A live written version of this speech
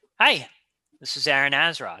Hi, this is Aaron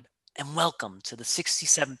Azrod, and welcome to the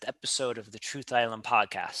 67th episode of the Truth Island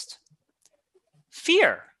podcast.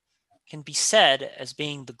 Fear can be said as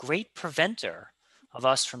being the great preventer of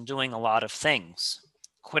us from doing a lot of things,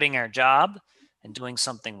 quitting our job and doing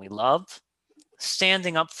something we love,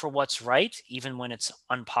 standing up for what's right even when it's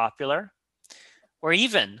unpopular, or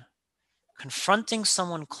even confronting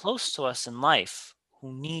someone close to us in life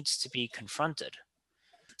who needs to be confronted.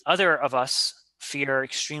 Other of us fear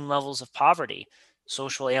extreme levels of poverty,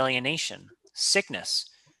 social alienation, sickness,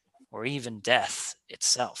 or even death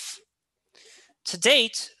itself. To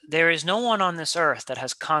date, there is no one on this earth that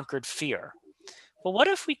has conquered fear. But what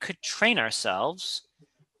if we could train ourselves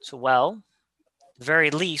to, well, at the very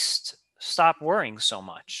least, stop worrying so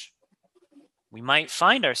much? We might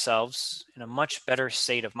find ourselves in a much better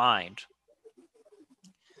state of mind.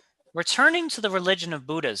 Returning to the religion of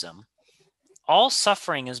Buddhism, all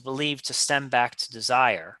suffering is believed to stem back to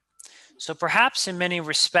desire. So perhaps in many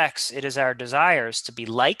respects, it is our desires to be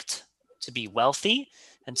liked, to be wealthy,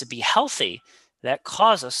 and to be healthy that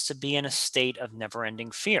cause us to be in a state of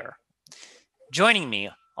never-ending fear. Joining me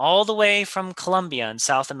all the way from Colombia in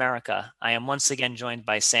South America, I am once again joined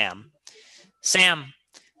by Sam. Sam,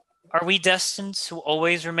 are we destined to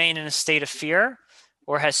always remain in a state of fear,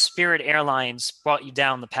 or has Spirit Airlines brought you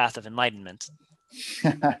down the path of enlightenment?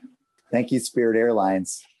 Thank you, Spirit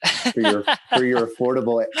Airlines, for your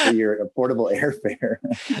affordable airfare.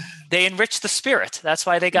 They enrich the spirit. That's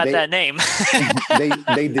why they got that name.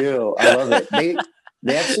 they do. I love it.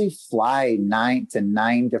 They actually fly to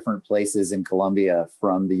nine different places in Colombia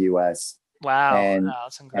from the U.S. Wow, and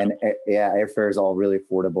that's incredible. And airfare is all really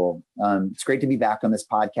affordable. It's great to be back on this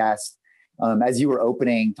podcast. As you were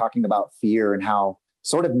opening, talking about fear and how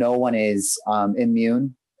sort of no one is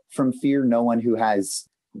immune from fear. No one who has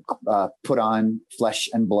put on flesh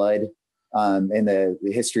and blood in the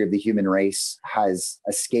history of the human race has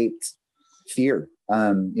escaped fear.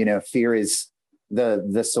 Fear is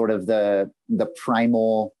the sort of the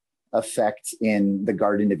primal effect in the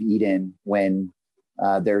Garden of Eden when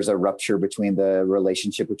there's a rupture between the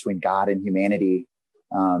relationship between God and humanity,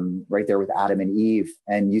 right there with Adam and Eve,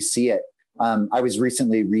 and you see it. I was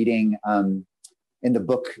recently reading in the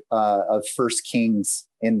book of First Kings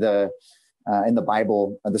in the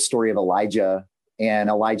Bible, the story of Elijah. And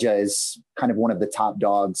Elijah is kind of one of the top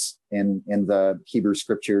dogs in the Hebrew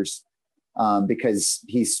scriptures because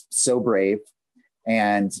he's so brave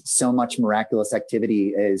and so much miraculous activity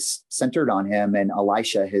is centered on him and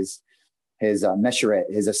Elisha, his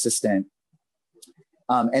Mesheret, his assistant.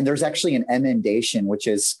 And there's actually an emendation, which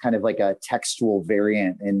is kind of like a textual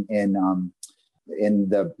variant in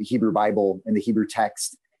the Hebrew Bible, in the Hebrew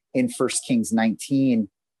text in First Kings 19,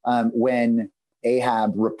 when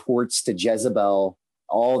Ahab reports to Jezebel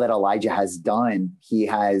all that Elijah has done. He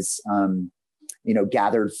has,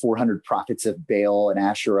 gathered 400 prophets of Baal and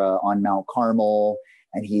Asherah on Mount Carmel,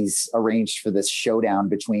 and he's arranged for this showdown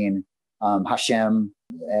between Hashem,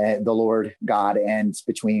 the Lord God, and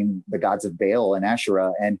between the gods of Baal and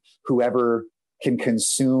Asherah, and whoever can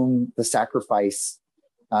consume the sacrifice,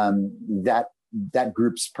 that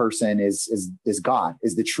group's person is God,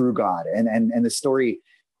 is the true God. And the story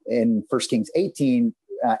in 1 Kings 18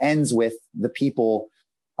 ends with the people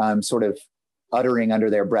sort of uttering under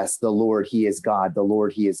their breaths, "The Lord, He is God. The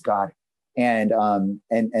Lord, He is God." And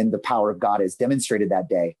the power of God is demonstrated that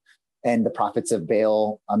day. And the prophets of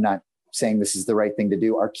Baal, I'm not saying this is the right thing to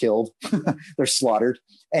do, are killed. They're slaughtered.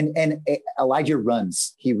 And Elijah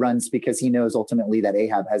runs. He runs because he knows ultimately that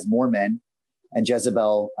Ahab has more men and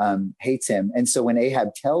Jezebel hates him. And so when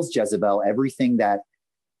Ahab tells Jezebel everything that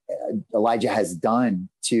Elijah has done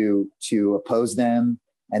to oppose them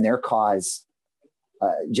and their cause,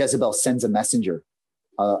 Jezebel sends a messenger,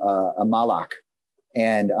 a malach,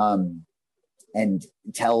 and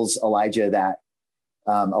tells Elijah that,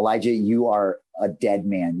 Elijah, you are a dead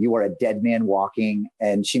man. You are a dead man walking.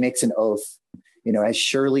 And she makes an oath, as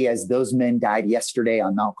surely as those men died yesterday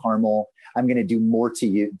on Mount Carmel, I'm going to do more to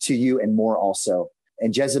you and more also.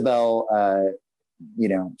 And Jezebel,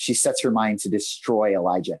 she sets her mind to destroy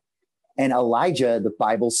Elijah. And Elijah, the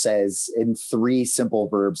Bible says in 3 simple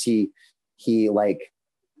verbs, he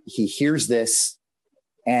hears this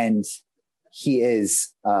and he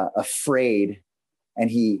is afraid, and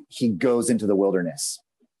he goes into the wilderness.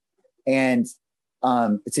 And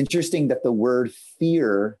it's interesting that the word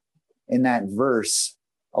fear in that verse,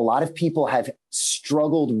 a lot of people have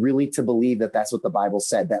struggled really to believe that that's what the Bible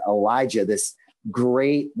said, that Elijah, this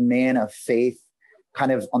great man of faith,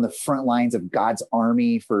 kind of on the front lines of God's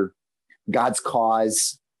army for God's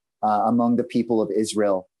cause among the people of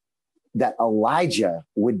Israel, that Elijah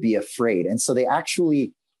would be afraid. And so they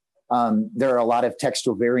actually There are a lot of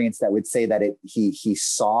textual variants that would say that he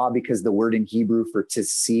saw, because the word in Hebrew for to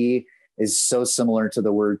see is so similar to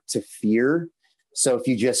the word to fear. So if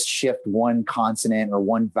you just shift one consonant or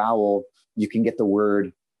one vowel, you can get the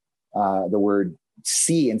word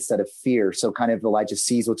see instead of fear. So kind of Elijah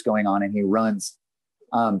sees what's going on and he runs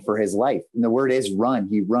for his life. And the word is run.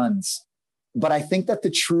 He runs. But I think that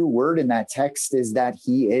the true word in that text is that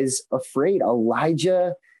he is afraid.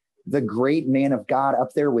 Elijah, the great man of God, up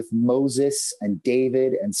there with Moses and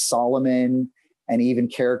David and Solomon and even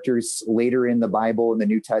characters later in the Bible in the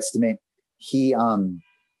New Testament, he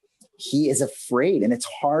is afraid. And it's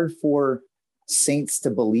hard for saints to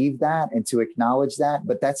believe that and to acknowledge that,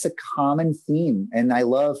 but that's a common theme. And I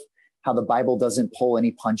love how the Bible doesn't pull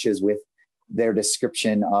any punches with their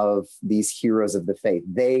description of these heroes of the faith.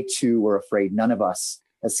 They too were afraid. None of us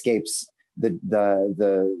escapes the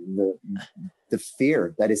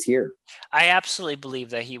fear that is here. I absolutely believe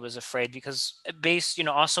that he was afraid, because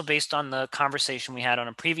also based on the conversation we had on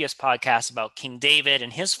a previous podcast about King David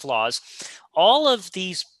and his flaws, all of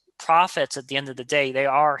these prophets, at the end of the day, they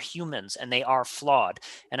are humans and they are flawed.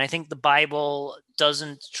 And I think the Bible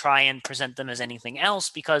doesn't try and present them as anything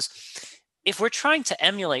else, because if we're trying to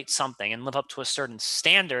emulate something and live up to a certain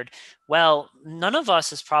standard, well, none of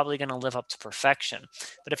us is probably going to live up to perfection.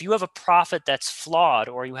 But if you have a prophet that's flawed,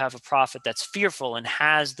 or you have a prophet that's fearful and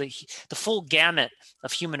has the full gamut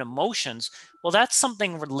of human emotions, well, that's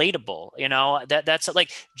something relatable. That's like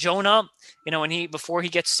Jonah, before he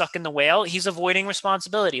gets stuck in the whale, he's avoiding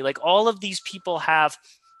responsibility. Like, all of these people have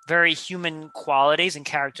very human qualities and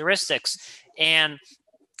characteristics. And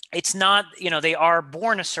it's not, they are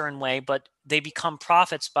born a certain way, but they become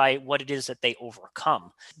prophets by what it is that they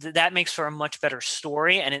overcome. That makes for a much better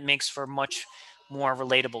story, and it makes for much more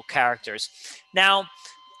relatable characters. Now,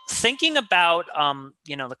 thinking about,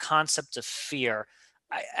 the concept of fear,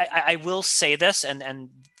 I will say this, and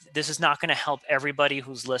this is not going to help everybody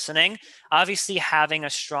who's listening. Obviously, having a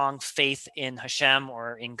strong faith in Hashem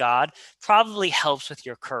or in God probably helps with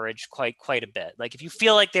your courage quite a bit. Like, if you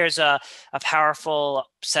feel like there's a powerful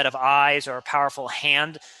set of eyes or a powerful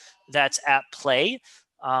hand that's at play,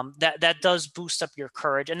 that does boost up your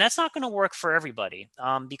courage. And that's not going to work for everybody,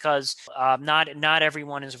 because not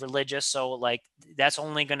everyone is religious. So like, that's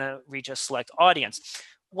only going to reach a select audience.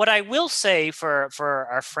 What I will say for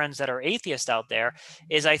our friends that are atheists out there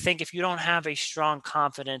is, I think if you don't have a strong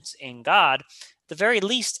confidence in God, at the very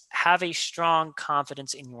least, have a strong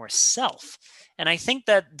confidence in yourself. And I think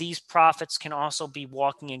that these prophets can also be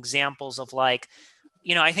walking examples of, like,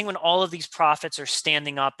 I think when all of these prophets are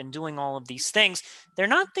standing up and doing all of these things, they're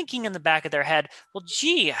not thinking in the back of their head, well,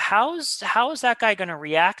 gee, how is that guy going to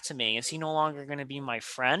react to me? Is he no longer going to be my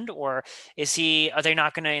friend? Or are they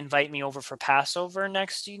not going to invite me over for Passover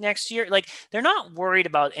next year? Like, they're not worried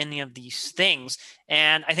about any of these things.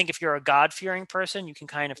 And I think if you're a God-fearing person, you can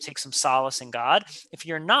kind of take some solace in God. If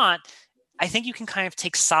you're not, I think you can kind of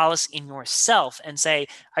take solace in yourself and say,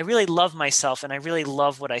 I really love myself and I really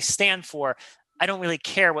love what I stand for. I don't really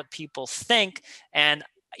care what people think. And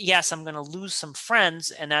yes, I'm going to lose some friends,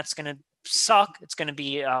 and that's going to suck. It's going to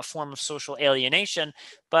be a form of social alienation.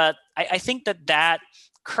 But I think that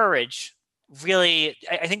courage really,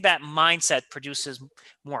 I think that mindset produces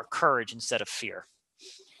more courage instead of fear.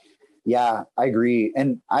 Yeah, I agree.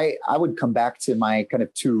 And I would come back to my kind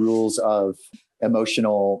of two rules of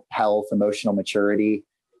emotional health, emotional maturity,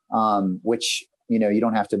 which, you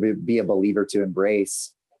don't have to be a believer to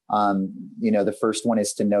embrace. The first one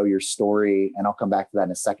is to know your story, and I'll come back to that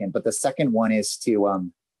in a second. But the second one is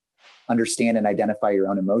to understand and identify your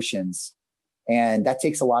own emotions. And that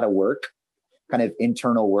takes a lot of work, kind of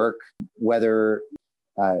internal work, whether,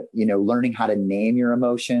 learning how to name your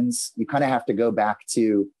emotions. You kind of have to go back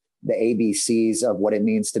to the ABCs of what it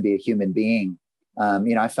means to be a human being.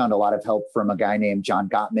 I found a lot of help from a guy named John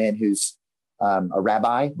Gottman, who's a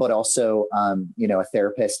rabbi, but also, a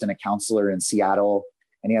therapist and a counselor in Seattle.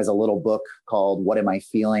 And he has a little book called What Am I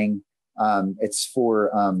Feeling? It's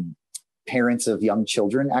for parents of young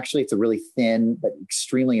children. Actually, it's a really thin but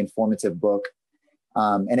extremely informative book.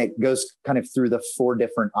 And it goes kind of through the 4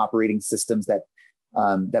 different operating systems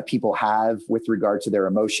that people have with regard to their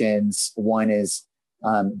emotions. One is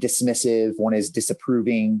dismissive, one is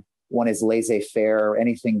disapproving, one is laissez-faire,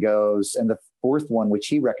 anything goes. And the 4th one, which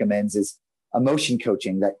he recommends, is emotion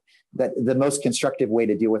coaching, that the most constructive way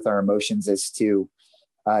to deal with our emotions is to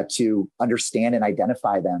understand and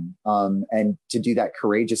identify them, and to do that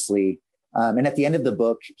courageously. And at the end of the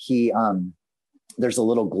book, there's a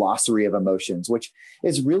little glossary of emotions, which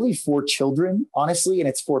is really for children, honestly, and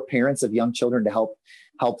it's for parents of young children to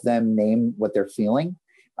help them name what they're feeling,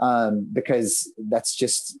 because that's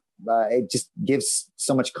just it just gives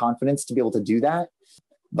so much confidence to be able to do that.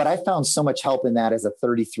 But I found so much help in that as a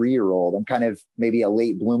 33-year-old. I'm kind of maybe a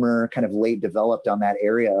late bloomer, kind of late developed on that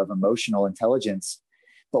area of emotional intelligence.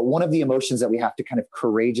 But one of the emotions that we have to kind of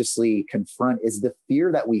courageously confront is the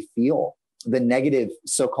fear that we feel, the negative,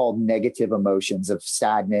 so-called negative emotions of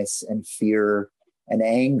sadness and fear and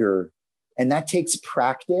anger. And that takes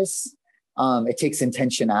practice. It takes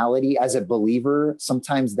intentionality. As a believer,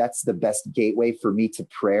 sometimes that's the best gateway for me to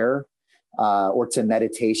prayer or to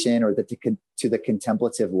meditation or to the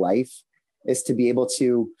contemplative life, is to be able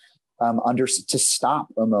to to stop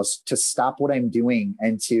what I'm doing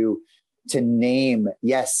and to name,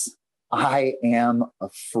 yes, I am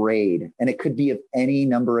afraid. And it could be of any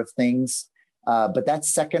number of things. But that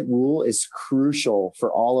second rule is crucial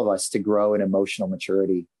for all of us to grow in emotional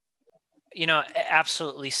maturity.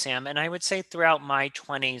 Absolutely, Sam. And I would say throughout my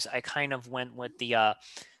 20s, I kind of went with the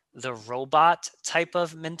robot type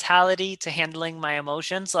of mentality to handling my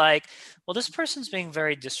emotions. Like, well, this person's being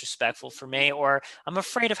very disrespectful for me, or I'm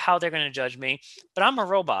afraid of how they're going to judge me, but I'm a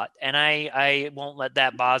robot and I won't let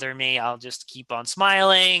that bother me. I'll just keep on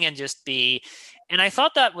smiling and just be. And I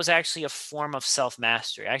thought that was actually a form of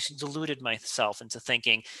self-mastery. I actually deluded myself into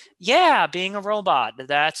thinking, yeah, being a robot,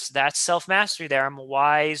 that's self-mastery there. I'm a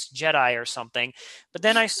wise Jedi or something. But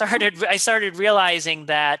then I started realizing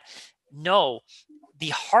that no, the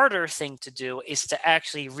harder thing to do is to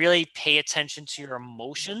actually really pay attention to your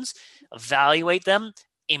emotions, evaluate them,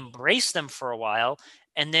 embrace them for a while,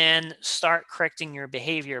 and then start correcting your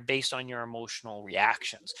behavior based on your emotional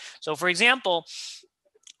reactions. So, for example,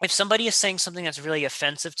 if somebody is saying something that's really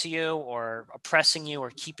offensive to you or oppressing you or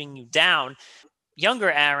keeping you down, younger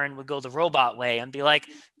Aaron would go the robot way and be like,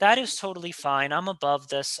 that is totally fine. I'm above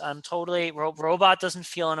this. I'm totally robot doesn't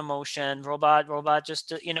feel an emotion. Robot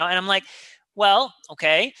just, and I'm like, well,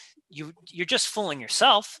 okay, you're just fooling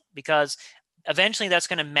yourself, because eventually that's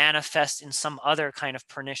going to manifest in some other kind of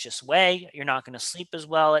pernicious way. You're not going to sleep as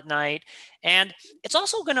well at night. And it's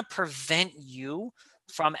also going to prevent you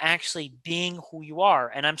from actually being who you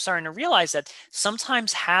are. And I'm starting to realize that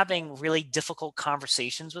sometimes having really difficult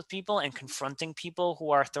conversations with people and confronting people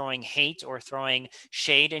who are throwing hate or throwing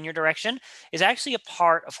shade in your direction is actually a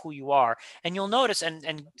part of who you are. And you'll notice,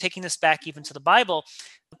 and taking this back even to the Bible,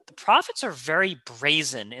 the prophets are very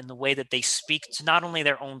brazen in the way that they speak to not only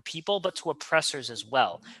their own people but to oppressors as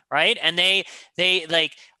well, right? And they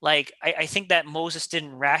I think that Moses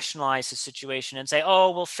didn't rationalize the situation and say,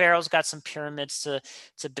 oh well, Pharaoh's got some pyramids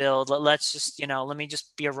to build, let's just let me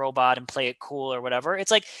just be a robot and play it cool or whatever.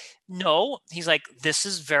 It's like, no, he's like, this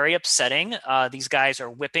is very upsetting. These guys are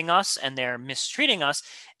whipping us and they're mistreating us.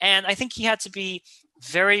 And I think he had to be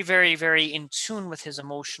very, very, very in tune with his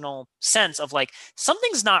emotional sense of like,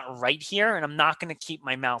 something's not right here, and I'm not going to keep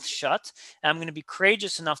my mouth shut. And I'm going to be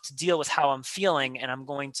courageous enough to deal with how I'm feeling, and I'm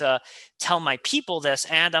going to tell my people this,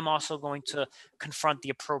 and I'm also going to confront the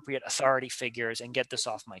appropriate authority figures and get this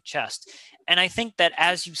off my chest. And I think that,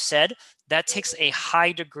 as you said, that takes a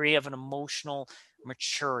high degree of an emotional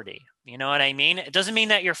maturity. You know what I mean? It doesn't mean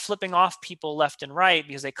that you're flipping off people left and right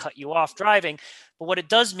because they cut you off driving. But what it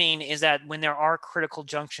does mean is that when there are critical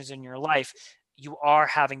junctions in your life, you are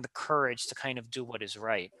having the courage to kind of do what is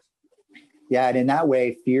right. Yeah. And in that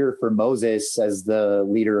way, fear for Moses as the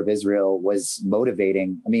leader of Israel was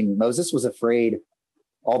motivating. I mean, Moses was afraid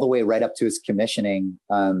all the way right up to his commissioning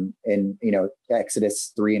in,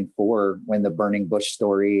 Exodus 3 and 4, when the burning bush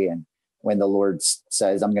story and when the Lord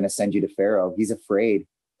says, I'm going to send you to Pharaoh, he's afraid.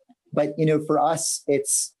 But, for us,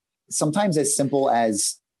 it's sometimes as simple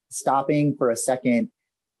as stopping for a second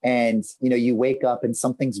and, you wake up and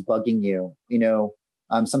something's bugging you,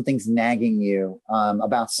 something's nagging you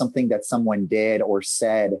about something that someone did or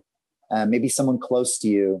said, maybe someone close to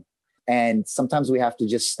you. And sometimes we have to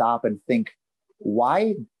just stop and think,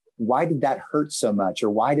 why did that hurt so much?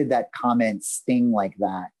 Or why did that comment sting like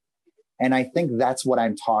that? And I think that's what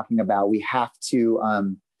I'm talking about. We have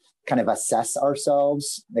to kind of assess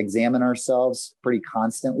ourselves, examine ourselves pretty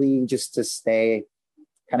constantly, just to stay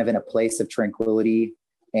kind of in a place of tranquility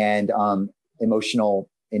and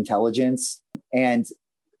emotional intelligence. And,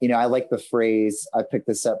 I like the phrase, I picked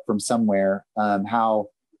this up from somewhere, how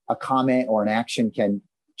a comment or an action can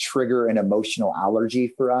trigger an emotional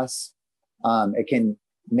allergy for us. It can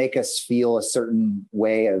make us feel a certain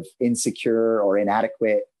way of insecure or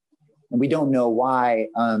inadequate, and we don't know why.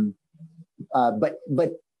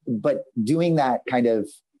 But doing that kind of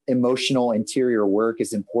emotional interior work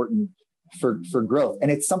is important for growth. And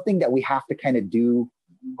it's something that we have to kind of do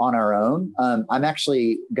on our own. I'm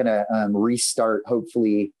actually going to restart,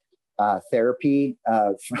 hopefully, therapy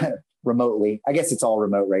remotely. I guess it's all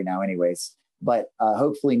remote right now anyways. but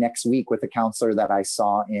hopefully next week with a counselor that I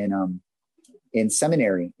saw in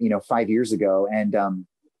seminary, 5 years ago. And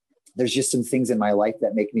there's just some things in my life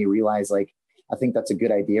that make me realize, like, I think that's a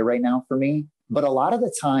good idea right now for me. But a lot of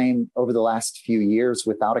the time over the last few years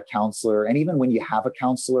without a counselor, and even when you have a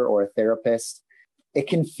counselor or a therapist, it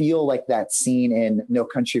can feel like that scene in No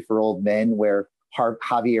Country for Old Men where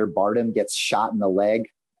Javier Bardem gets shot in the leg,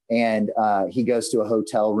 and he goes to a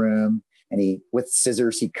hotel room, and with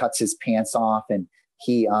scissors, he cuts his pants off, and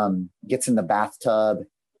he gets in the bathtub,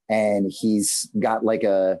 and he's got like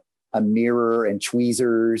a mirror and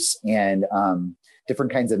tweezers and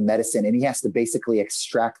different kinds of medicine. And he has to basically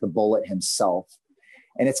extract the bullet himself.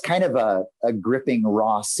 And it's kind of a gripping,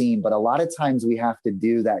 raw scene. But a lot of times we have to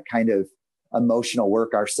do that kind of emotional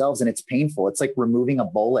work ourselves. And it's painful. It's like removing a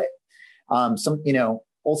bullet.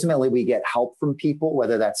 Ultimately we get help from people,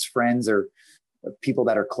 whether that's friends or people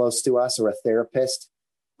that are close to us or a therapist.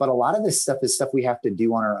 But a lot of this stuff is stuff we have to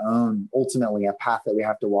do on our own, ultimately a path that we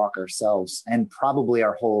have to walk ourselves, and probably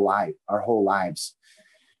our whole lives.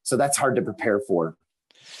 So that's hard to prepare for.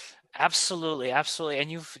 Absolutely. Absolutely.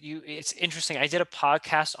 And it's interesting. I did a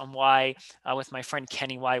podcast on why, with my friend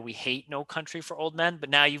Kenny, why we hate No Country for Old Men, but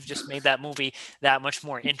now you've just made that movie that much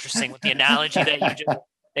more interesting with the analogy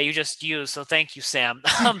that you just used. So thank you, Sam.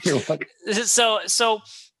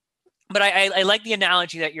 But I like the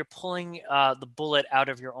analogy that you're pulling the bullet out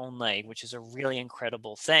of your own leg, which is a really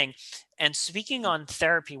incredible thing. And speaking on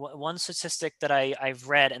therapy, one statistic that I've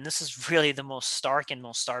read, and this is really the most stark and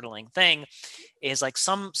most startling thing, is like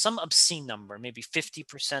some obscene number, maybe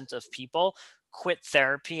 50% of people quit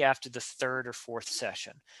therapy after the third or fourth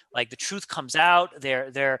session. Like the truth comes out,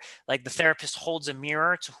 they're like the therapist holds a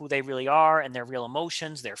mirror to who they really are and their real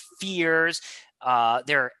emotions, their fears,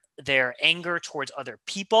 their anger towards other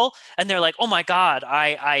people, and they're like, oh my God,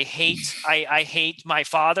 I hate my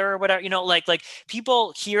father or whatever, like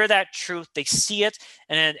people hear that truth, they see it,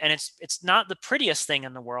 and it's not the prettiest thing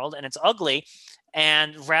in the world, and it's ugly.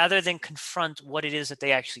 And rather than confront what it is that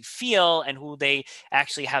they actually feel and who they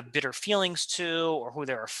actually have bitter feelings to or who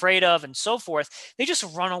they're afraid of and so forth, they just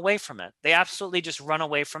run away from it. They absolutely just run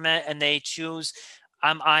away from it, and they choose,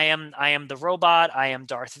 I am the robot. I am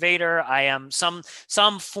Darth Vader. I am some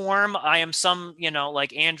form. I am some,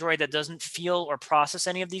 like android that doesn't feel or process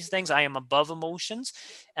any of these things. I am above emotions.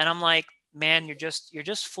 And I'm like, man, you're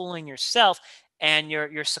just fooling yourself. And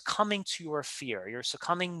you're succumbing to your fear. You're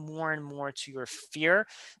succumbing more and more to your fear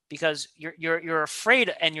because you're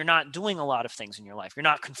afraid, and you're not doing a lot of things in your life. You're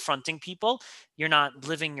not confronting people. You're not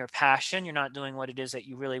living your passion. You're not doing what it is that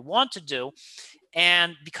you really want to do.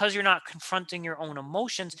 And because you're not confronting your own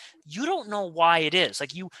emotions, you don't know why it is.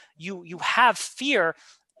 Like you have fear,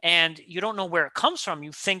 and you don't know where it comes from.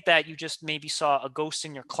 You think that you just maybe saw a ghost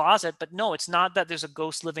in your closet, but no, it's not that there's a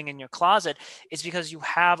ghost living in your closet. It's because you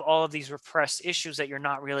have all of these repressed issues that you're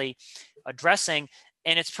not really addressing,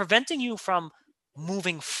 and it's preventing you from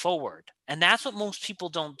moving forward. And that's what most people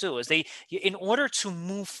don't do, is in order to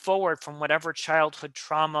move forward from whatever childhood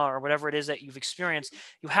trauma or whatever it is that you've experienced,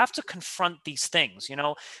 you have to confront these things.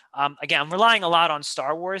 Again, I'm relying a lot on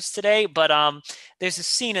Star Wars today, but there's a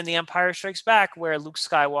scene in The Empire Strikes Back where Luke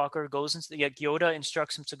Skywalker goes into Yoda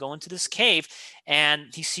instructs him to go into this cave,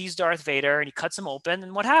 and he sees Darth Vader, and he cuts him open,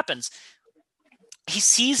 and what happens? He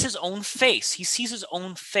sees his own face.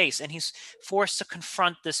 And he's forced to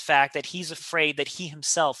confront this fact that he's afraid that he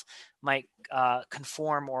himself might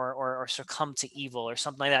conform or succumb to evil or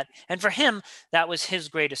something like that. And for him, that was his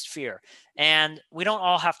greatest fear. And we don't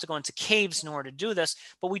all have to go into caves in order to do this,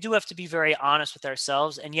 but we do have to be very honest with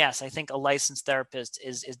ourselves. And yes, I think a licensed therapist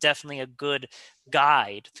is definitely a good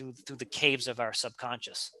guide through the caves of our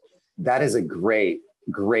subconscious. That is a great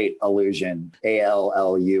illusion.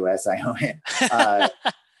 ALLUSION.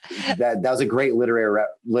 That was a great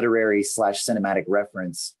literary / cinematic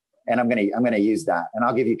reference, and I'm gonna use that, and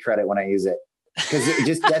I'll give you credit when I use it,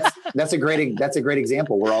 because that's a great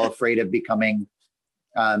example. We're all afraid of becoming.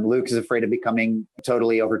 Luke is afraid of becoming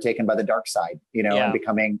totally overtaken by the dark side, and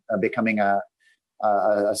becoming a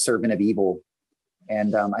servant of evil.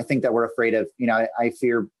 And I think that we're afraid of, I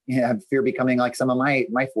fear becoming like some of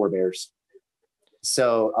my forebears.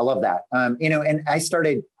 So I love that. And I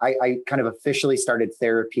kind of officially started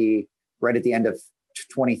therapy right at the end of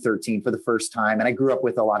 2013 for the first time. And I grew up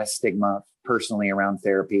with a lot of stigma personally around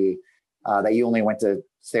therapy, that you only went to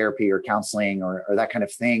therapy or counseling or that kind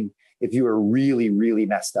of thing if you were really, really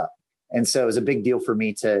messed up. And so it was a big deal for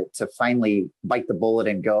me to finally bite the bullet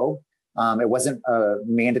and go. It wasn't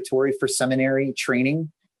mandatory for seminary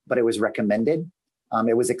training, but it was recommended.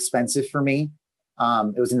 It was expensive for me.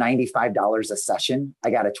 It was $95 a session.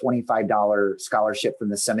 I got a $25 scholarship from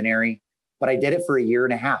the seminary. but I did it for a year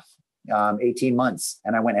and a half, 18 months.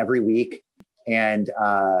 And I went every week. And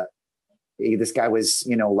this guy was,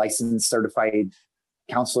 licensed, certified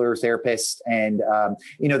counselor, therapist. And,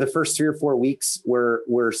 the first 3 or 4 weeks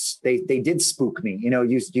they did spook me.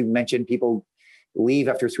 You mentioned people leave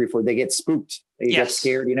after 3 or 4, they get spooked, they get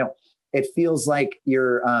scared. It feels like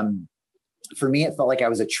for me, it felt like I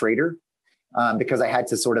was a traitor because I had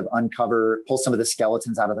to sort of pull some of the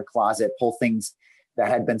skeletons out of the closet, pull things that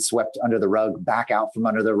had been swept under the rug back out from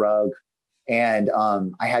under the rug. And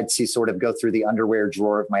I had to sort of go through the underwear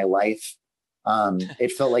drawer of my life.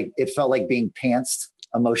 It felt like being pantsed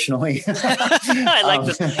emotionally. I like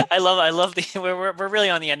this. I love we're really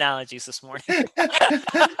on the analogies this morning.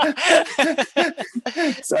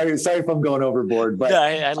 sorry if I'm going overboard, but no,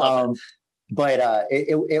 I love it. But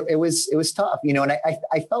it was tough, and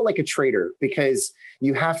I felt like a traitor because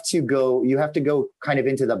you have to go kind of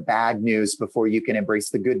into the bad news before you can embrace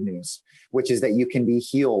the good news, which is that you can be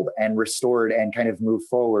healed and restored and kind of move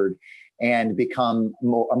forward and become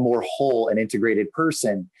a more whole and integrated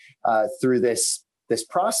person through this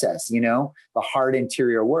process, the hard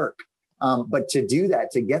interior work. But to do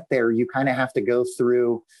that, to get there, you kind of have to go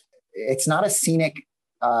through, it's not a scenic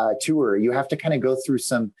tour. You have to kind of go through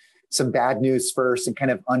some bad news first and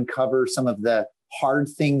kind of uncover some of the hard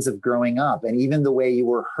things of growing up, and even the way you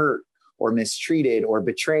were hurt or mistreated or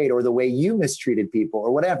betrayed, or the way you mistreated people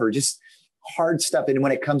or whatever, just hard stuff. And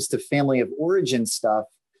when it comes to family of origin stuff,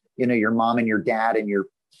 your mom and your dad and your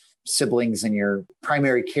siblings and your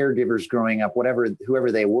primary caregivers growing up,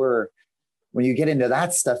 whoever they were, when you get into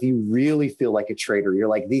that stuff, you really feel like a traitor. You're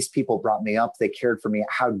like, these people brought me up. They cared for me.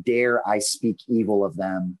 How dare I speak evil of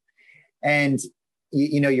them? And,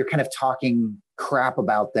 you're kind of talking crap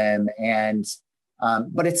about them. And,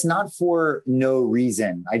 but it's not for no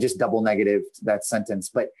reason. I just double negative that sentence,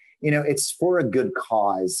 but it's for a good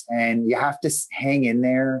cause, and you have to hang in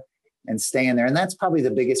there and stay in there. And that's probably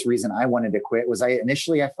the biggest reason I wanted to quit was I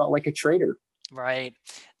felt like a traitor. Right.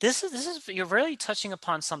 This is you're really touching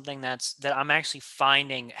upon something that I'm actually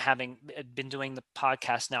finding, having been doing the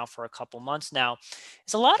podcast now for a couple months now,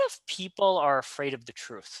 is a lot of people are afraid of the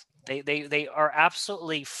truth. They are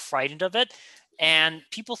absolutely frightened of it. And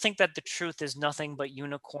people think that the truth is nothing but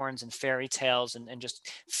unicorns and fairy tales and just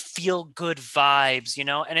feel good vibes,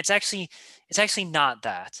 and it's actually not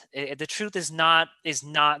that. The truth is not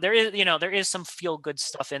there is some feel good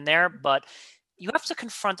stuff in there, but you have to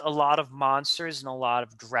confront a lot of monsters and a lot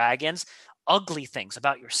of dragons, ugly things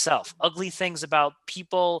about yourself, ugly things about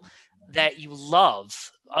people that you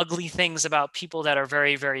love, ugly things about people that are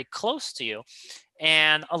very, very close to you.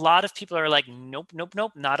 And a lot of people are like, nope,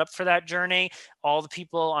 not up for that journey. All the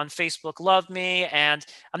people on Facebook love me, and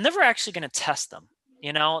I'm never actually going to test them.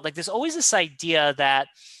 Like there's always this idea that,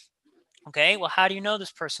 okay, well, how do you know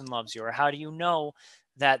this person loves you? Or how do you know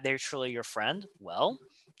that they're truly your friend? Well,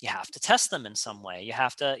 you have to test them in some way. You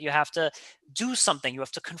have to do something. You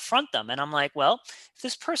have to confront them. And I'm like, well, if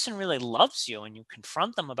this person really loves you and you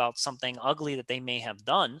confront them about something ugly that they may have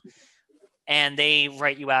done, and they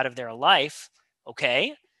write you out of their life,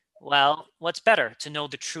 okay, well, what's better, to know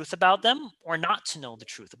the truth about them or not to know the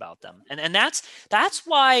truth about them? And that's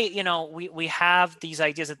why we have these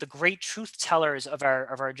ideas that the great truth tellers of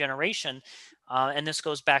our generation, and this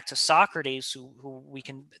goes back to Socrates, who we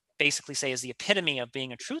can basically say is the epitome of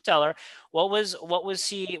being a truth teller. What was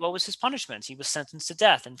his punishment? He was sentenced to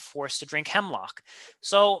death and forced to drink hemlock.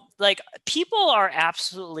 So like people are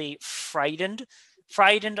absolutely frightened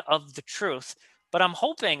of the truth. But I'm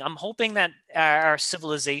hoping that our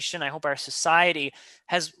civilization, I hope our society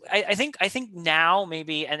has. I think now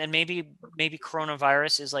maybe, and then maybe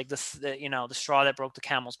coronavirus is like the straw that broke the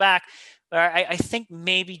camel's back. But I think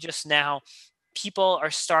maybe just now people are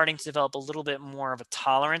starting to develop a little bit more of a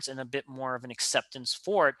tolerance and a bit more of an acceptance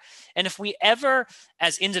for it. And if we ever,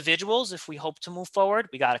 as individuals, if we hope to move forward,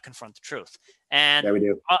 we got to confront the truth. And yeah, we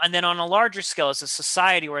do. And then on a larger scale, as a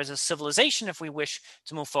society or as a civilization, if we wish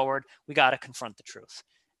to move forward, we got to confront the truth.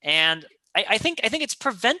 And I think it's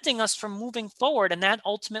preventing us from moving forward, and that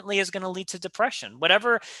ultimately is going to lead to depression.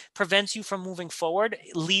 Whatever prevents you from moving forward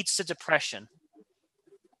leads to depression.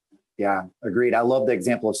 Yeah, agreed. I love the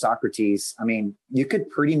example of Socrates. I mean, you could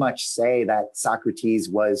pretty much say that Socrates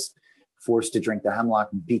was forced to drink the hemlock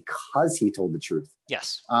because he told the truth.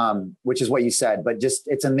 Yes. Which is what you said, but just,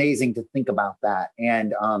 it's amazing to think about that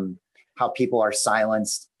and how people are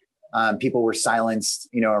silenced. People were silenced,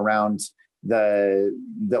 around the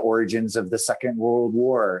origins of the Second World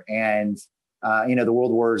War. And, the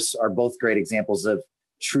world wars are both great examples of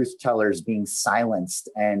truth tellers being silenced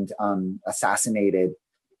and assassinated.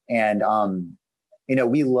 And,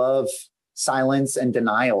 we love silence and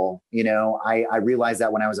denial. I realized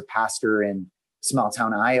that when I was a pastor in small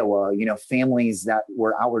town Iowa, families that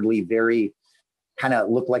were outwardly very kind of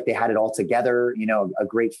looked like they had it all together, a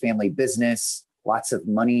great family business, lots of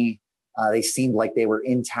money. They seemed like they were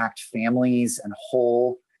intact families and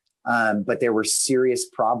whole, but there were serious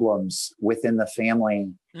problems within the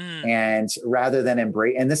family. And rather than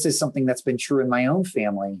embrace, and this is something that's been true in my own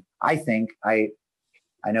family, I think, I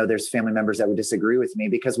know there's family members that would disagree with me,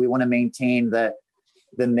 because we want to maintain the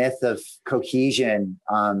myth of cohesion.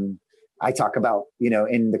 I talk about,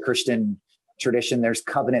 in the Christian tradition, there's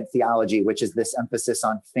covenant theology, which is this emphasis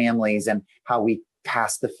on families and how we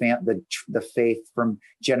pass the faith from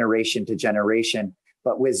generation to generation.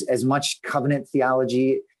 But with as much covenant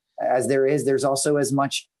theology as there's also as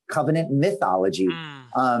much covenant mythology.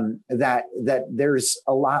 That there's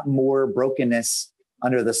a lot more brokenness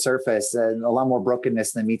under the surface, and a lot more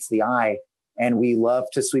brokenness than meets the eye. And we love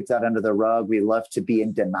to sweep that under the rug. We love to be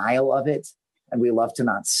in denial of it, and we love to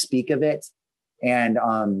not speak of it. And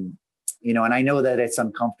and I know that it's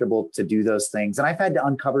uncomfortable to do those things. And I've had to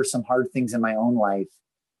uncover some hard things in my own life,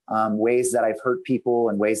 ways that I've hurt people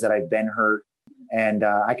and ways that I've been hurt. And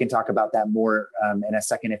I can talk about that more in a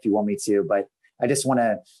second if you want me to. But I just want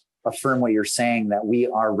to affirm what you're saying, that we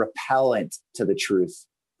are repellent to the truth.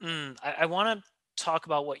 I want to talk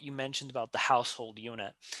about what you mentioned about the household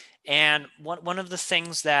unit. And one of the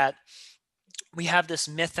things that we have this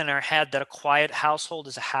myth in our head that a quiet household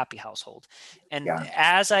is a happy household. And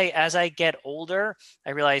as I get older,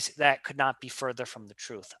 I realize that could not be further from the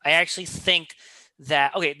truth. I actually think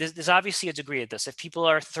that, okay, there's obviously a degree of this. If people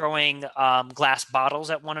are throwing glass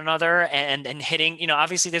bottles at one another and hitting,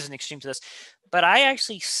 obviously there's an extreme to this. But I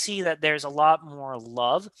actually see that there's a lot more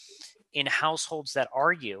love in households that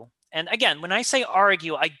argue. And again, when I say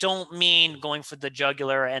argue, I don't mean going for the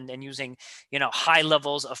jugular and using, high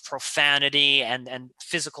levels of profanity and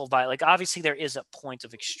physical violence. Like, obviously there is a point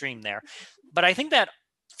of extreme there. But I think that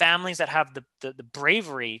families that have the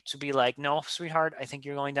bravery to be like, no, sweetheart, I think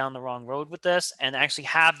you're going down the wrong road with this, and actually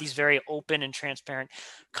have these very open and transparent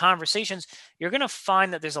conversations, you're going to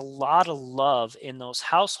find that there's a lot of love in those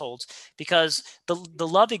households, because the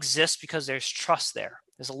love exists because there's trust there.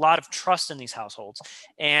 There's a lot of trust in these households.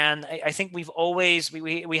 And I think we've always,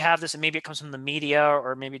 we have this, and maybe it comes from the media,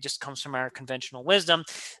 or maybe it just comes from our conventional wisdom,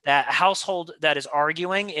 that a household that is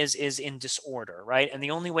arguing is in disorder, right? And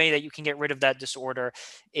the only way that you can get rid of that disorder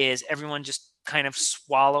is everyone just kind of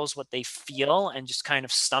swallows what they feel and just kind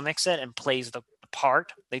of stomachs it and plays the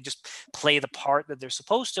part. They just play the part that they're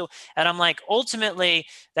supposed to. And I'm like, ultimately,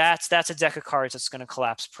 that's a deck of cards that's going to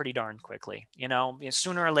collapse pretty darn quickly.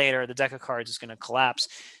 Sooner or later, the deck of cards is going to collapse.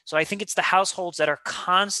 So I think it's the households that are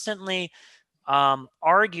constantly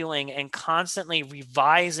arguing and constantly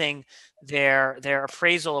revising their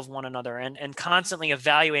appraisal of one another, and constantly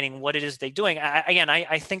evaluating what it is they're doing.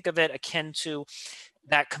 I think of it akin to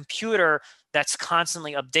that computer that's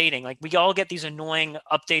constantly updating. Like, we all get these annoying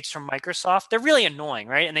updates from Microsoft. They're really annoying,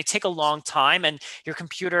 right? And they take a long time, and your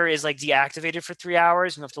computer is like deactivated for 3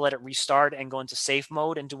 hours, and you have to let it restart and go into safe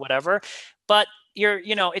mode and do whatever. But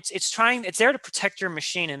it's there to protect your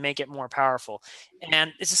machine and make it more powerful.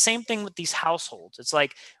 And it's the same thing with these households. It's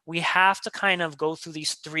like, we have to kind of go through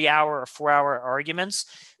these 3-hour or 4-hour arguments,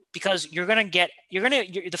 because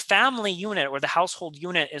the family unit or the household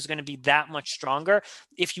unit is going to be that much stronger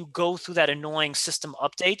if you go through that annoying system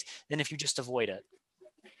update than if you just avoid it.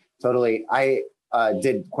 Totally. I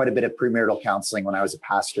did quite a bit of premarital counseling when I was a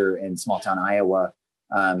pastor in small town Iowa.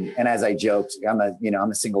 And as I joked, I'm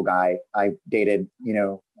a single guy. I dated,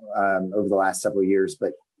 over the last several years,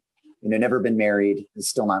 but, never been married,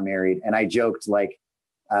 still not married. And I joked, like,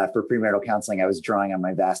 for premarital counseling, I was drawing on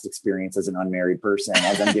my vast experience as an unmarried person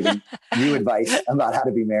as I'm giving you advice about how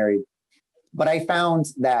to be married. But I found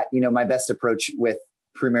that, my best approach with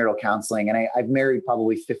premarital counseling, and I've married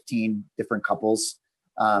probably 15 different couples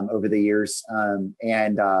over the years.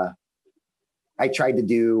 And I tried to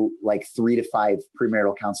do like 3 to 5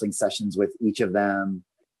 premarital counseling sessions with each of them.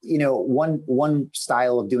 One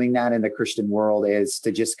style of doing that in the Christian world is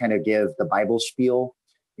to just kind of give the Bible spiel.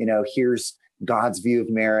 Here's God's view of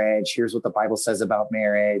marriage. Here's what the Bible says about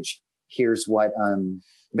marriage. Here's what,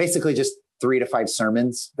 basically just 3 to 5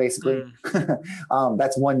 sermons, basically.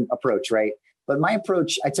 That's one approach, right? But my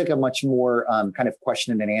approach, I took a much more kind of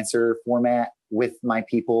question and answer format with my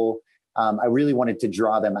people. I really wanted to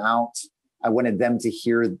draw them out. I wanted them to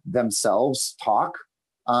hear themselves talk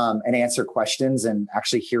and answer questions, and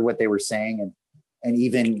actually hear what they were saying, and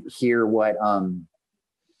even hear what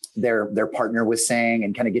their partner was saying,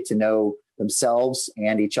 and kind of get to know themselves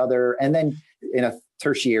and each other. And then in a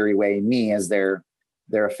tertiary way, me as their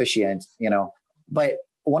they're officiant, but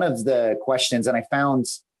one of the questions, and I found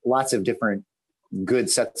lots of different good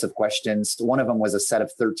sets of questions. One of them was a set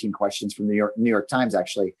of 13 questions from the New York Times,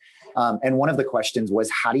 actually. And one of the questions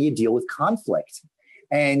was, how do you deal with conflict?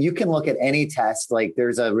 And you can look at any test, like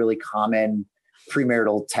there's a really common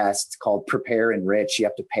premarital test called Prepare Enrich. You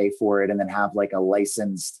have to pay for it and then have like a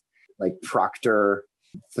licensed like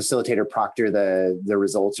facilitator proctor the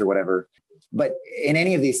results or whatever. But in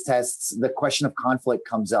any of these tests, the question of conflict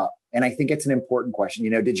comes up. And I think it's an important question.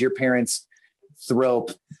 Did your parents throw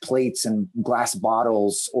plates and glass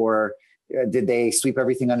bottles, or did they sweep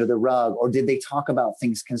everything under the rug, or did they talk about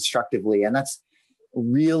things constructively? And that's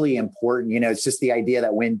really important. It's just the idea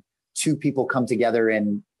that when two people come together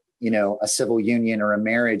in, a civil union or a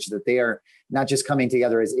marriage, that they are not just coming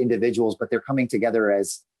together as individuals, but they're coming together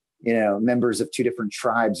as, members of two different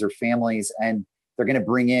tribes or families. And they're going to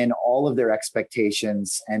bring in all of their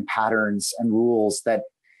expectations and patterns and rules that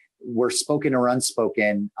were spoken or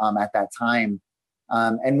unspoken at that time.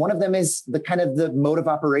 And one of them is the kind of the mode of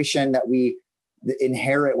operation that we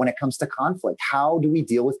inherit when it comes to conflict. How do we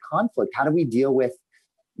deal with conflict? How do we deal with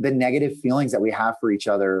the negative feelings that we have for each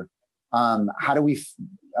other? How do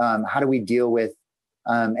we deal with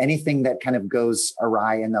anything that kind of goes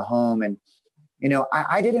awry in the home? And,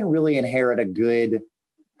 I didn't really inherit a good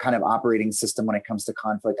kind of operating system when it comes to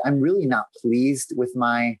conflict. I'm really not pleased with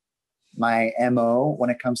my MO when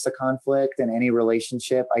it comes to conflict in any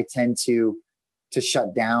relationship. I tend to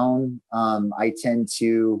shut down. I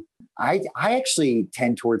actually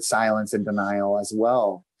tend towards silence and denial as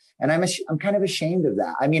well. And I'm kind of ashamed of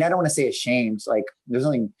that. I mean, I don't want to say ashamed, like there's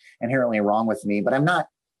nothing inherently wrong with me, but I'm not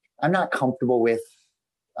comfortable with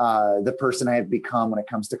the person I have become when it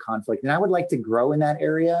comes to conflict. And I would like to grow in that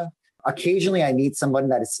area. Occasionally I meet someone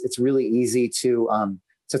that it's really easy to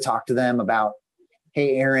talk to them about,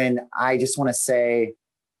 hey, Aaron, I just want to say,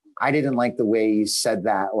 I didn't like the way you said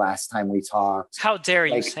that last time we talked. How dare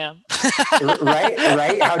you, Sam? right.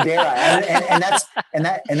 How dare I? And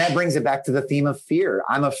that brings it back to the theme of fear.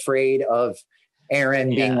 I'm afraid of Aaron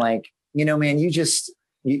being like, man,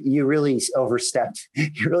 you really overstepped.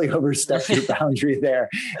 You really overstepped your boundary there,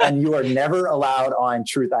 and you are never allowed on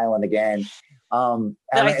Truth Island again. I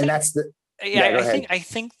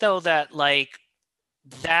think though that like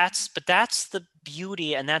that's the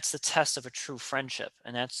beauty, and that's the test of a true friendship,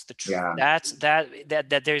 and that's the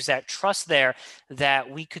that there's that trust there, that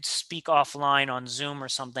we could speak offline on Zoom or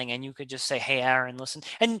something, and you could just say, hey, Aaron, listen.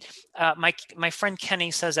 And my friend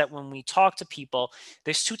Kenny says that when we talk to people,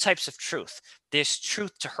 there's two types of truth. There's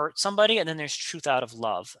truth to hurt somebody, and then there's truth out of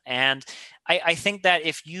love. And I think that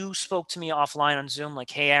if you spoke to me offline on Zoom, like,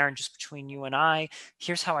 hey, Aaron, just between you and I,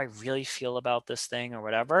 here's how I really feel about this thing or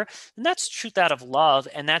whatever, and that's truth out of love.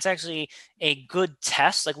 And that's actually a good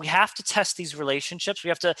test. Like, we have to test these relationships. We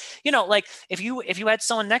have to, like if you had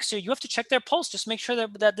someone next to you, you have to check their pulse, just make sure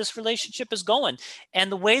that this relationship is going.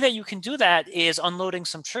 And the way that you can do that is unloading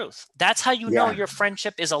some truth. That's how you know your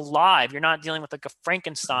friendship is alive. You're not dealing with like a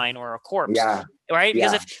Frankenstein or a corpse. Right?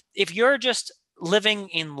 Because if you're just living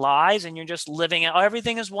in lies and you're just living out,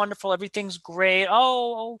 everything is wonderful, everything's great.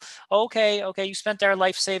 Oh, okay. You spent their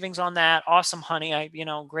life savings on that. Awesome, honey.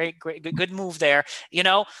 Great, good move there.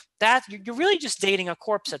 That you're really just dating a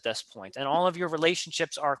corpse at this point, and all of your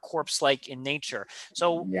relationships are corpse-like in nature.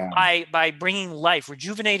 So by bringing life,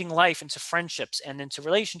 rejuvenating life into friendships and into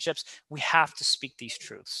relationships, we have to speak these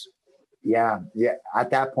truths. Yeah.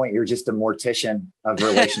 At that point, you're just a mortician of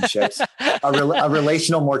relationships, a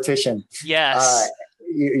relational mortician. Yes.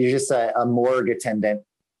 You're just a morgue attendant.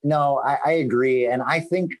 No, I agree. And I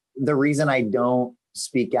think the reason I don't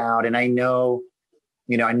speak out, and I know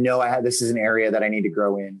this is an area that I need to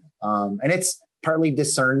grow in. And it's partly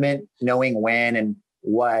discernment, knowing when and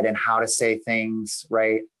what and how to say things,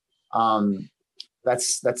 right?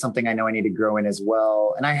 That's something I know I need to grow in as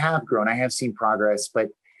well. And I have grown, I have seen progress, but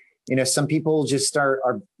some people just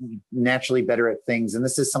are naturally better at things. And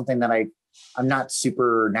this is something that I'm not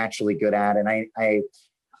super naturally good at. And I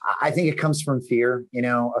think it comes from fear,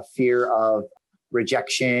 a fear of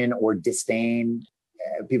rejection or disdain,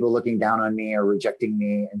 people looking down on me or rejecting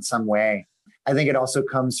me in some way. I think it also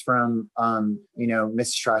comes from,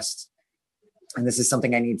 mistrust. And this is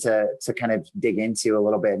something I need to kind of dig into a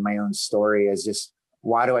little bit in my own story, is just,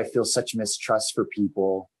 why do I feel such mistrust for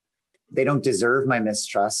people? They don't deserve my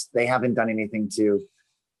mistrust. They haven't done anything to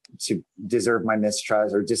deserve my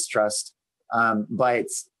mistrust or distrust. But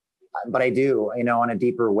I do, on a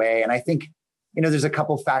deeper way. And I think, there's a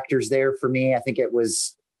couple factors there for me. I think it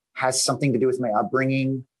has something to do with my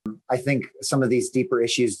upbringing. I think some of these deeper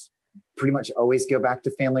issues pretty much always go back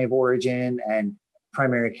to family of origin. And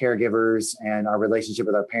primary caregivers and our relationship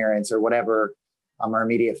with our parents or whatever, our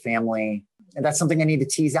immediate family. And that's something I need to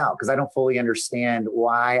tease out because I don't fully understand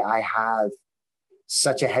why I have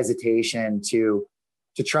such a hesitation to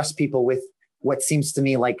trust people with what seems to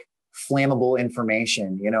me like flammable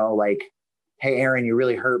information, like, hey, Aaron, you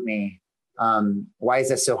really hurt me. Why is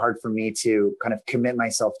that so hard for me to kind of commit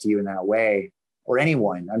myself to you in that way, or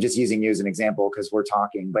anyone? I'm just using you as an example because we're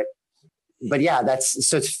talking, but yeah,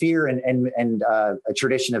 so it's fear and a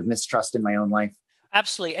tradition of mistrust in my own life.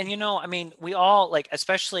 Absolutely. And, I mean, we all like,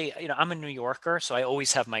 especially, I'm a New Yorker, so I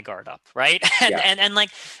always have my guard up. Right. And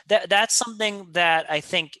like that's something that I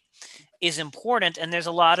think is important. And there's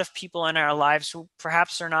a lot of people in our lives who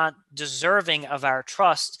perhaps are not deserving of our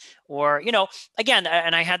trust or, again,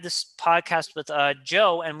 and I had this podcast with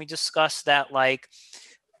Joe, and we discussed that, like,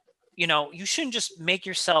 you shouldn't just make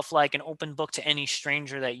yourself like an open book to any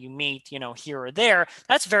stranger that you meet, here or there.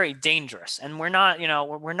 That's very dangerous. And we're not,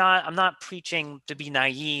 I'm not preaching to be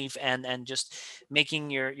naive and just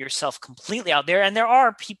making yourself completely out there. And there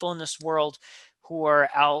are people in this world who are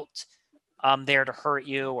out there to hurt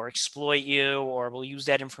you or exploit you or will use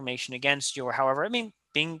that information against you or however. I mean,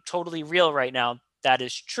 being totally real right now, that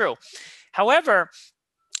is true. However,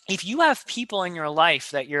 if you have people in your life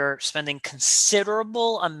that you're spending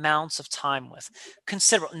considerable amounts of time with,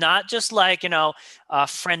 not just like,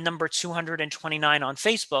 friend number 229 on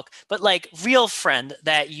Facebook, but like real friend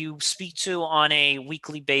that you speak to on a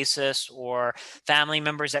weekly basis or family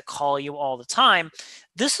members that call you all the time,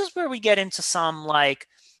 this is where we get into some like,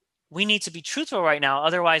 we need to be truthful right now.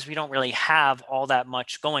 Otherwise, we don't really have all that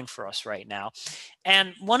much going for us right now.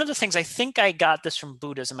 And one of the things, I think I got this from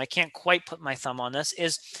Buddhism, I can't quite put my thumb on this,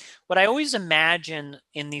 is what I always imagine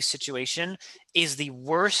in these situations is the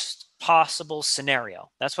worst possible scenario.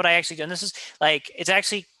 That's what I actually do. And this is like, it's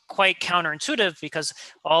actually quite counterintuitive because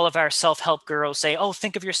all of our self-help gurus say, oh,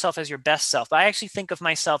 think of yourself as your best self. But I actually think of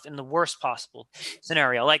myself in the worst possible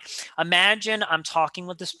scenario. Like, imagine I'm talking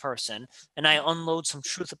with this person and I unload some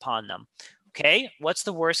truth upon them. Okay, what's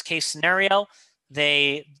the worst case scenario?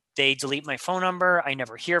 They delete my phone number. I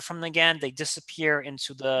never hear from them again. They disappear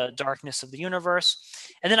into the darkness of the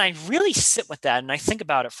universe. And then I really sit with that and I think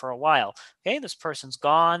about it for a while. Okay, this person's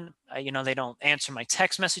gone. They don't answer my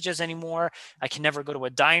text messages anymore. I can never go to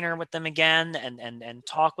a diner with them again and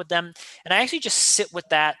talk with them. And I actually just sit with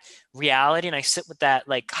that reality and I sit with that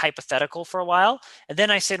like hypothetical for a while. And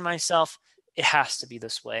then I say to myself, it has to be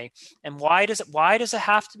this way. And why does it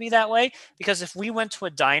have to be that way? Because if we went to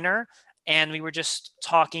a diner and we were just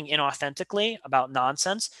talking inauthentically about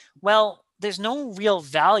nonsense, well, there's no real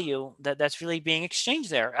value that's really being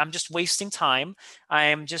exchanged there. I'm just wasting time.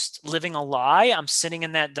 I'm just living a lie. I'm sitting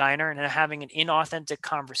in that diner and having an inauthentic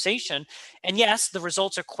conversation. And yes, the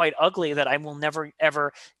results are quite ugly that I will never,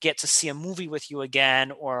 ever get to see a movie with you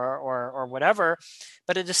again or whatever.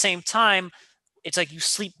 But at the same time, it's like you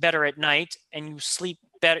sleep better at night and you sleep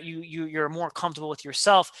better. You're more comfortable with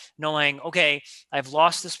yourself knowing, okay, I've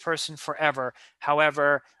lost this person forever.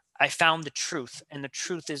 However, I found the truth, and the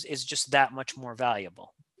truth is just that much more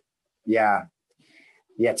valuable. Yeah,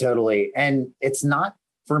 totally. And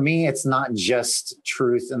for me, it's not just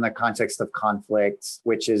truth in the context of conflict,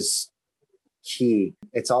 which is key.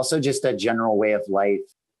 It's also just a general way of life.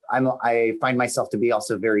 I find myself to be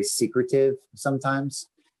also very secretive sometimes.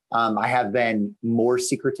 I have been more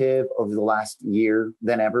secretive over the last year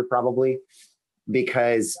than ever, probably,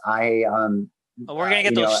 because we're going to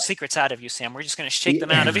get those secrets out of you, Sam. We're just going to shake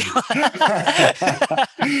them out of you.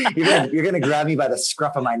 You're going to grab me by the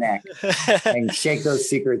scruff of my neck and shake those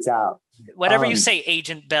secrets out. Whatever you say,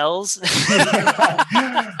 Agent Bells. I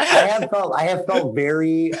have felt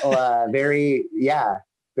very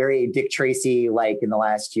Dick Tracy like in the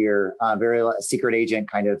last year, very secret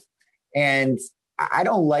agent kind of, and I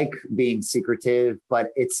don't like being secretive, but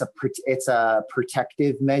it's a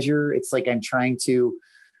protective measure. It's like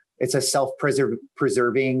it's a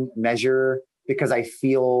self-preserving measure because I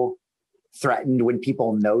feel threatened when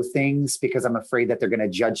people know things because I'm afraid that they're going to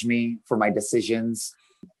judge me for my decisions.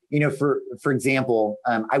 For example,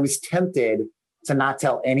 I was tempted to not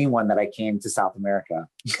tell anyone that I came to South America.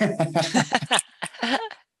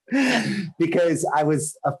 Because I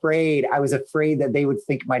was afraid that they would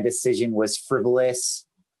think my decision was frivolous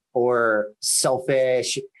or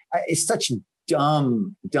selfish. It's such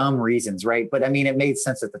dumb reasons, right? But I mean, it made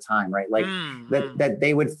sense at the time, right? Like that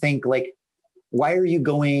they would think like, why are you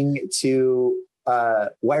going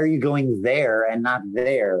there and not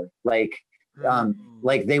there? Like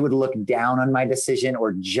they would look down on my decision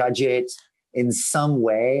or judge it in some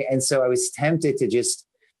way. And so I was tempted to just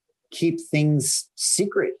keep things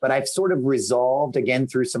secret, but I've sort of resolved again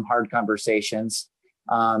through some hard conversations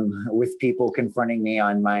with people confronting me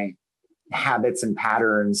on my habits and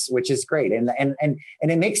patterns, which is great. And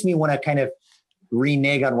it makes me want to kind of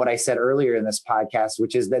renege on what I said earlier in this podcast,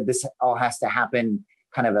 which is that this all has to happen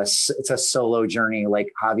kind of it's a solo journey,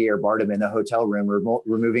 like Javier Bardem in the hotel room,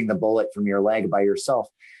 removing the bullet from your leg by yourself.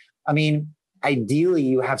 I mean, ideally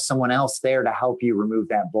you have someone else there to help you remove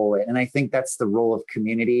that bullet. And I think that's the role of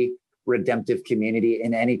community, redemptive community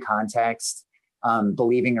in any context,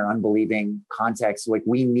 believing or unbelieving context. Like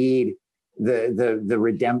we need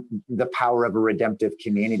the power of a redemptive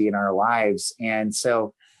community in our lives. And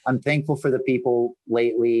so I'm thankful for the people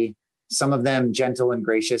lately, some of them gentle and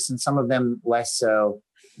gracious, and some of them less so,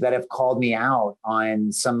 that have called me out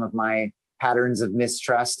on some of my patterns of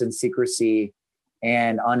mistrust and secrecy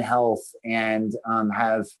and unhealth, and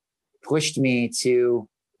have pushed me to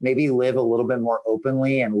maybe live a little bit more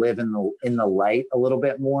openly and live in the light a little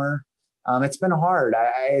bit more. It's been hard.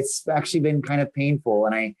 It's actually been kind of painful,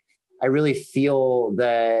 and I really feel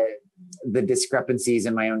the discrepancies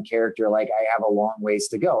in my own character. Like I have a long ways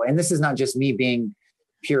to go. And this is not just me being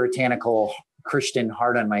puritanical Christian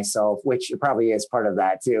hard on myself, which probably is part of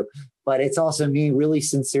that too, but it's also me really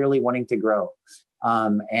sincerely wanting to grow.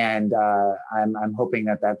 I'm hoping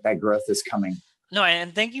that growth is coming. No,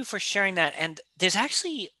 and thank you for sharing that. And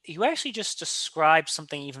you actually just described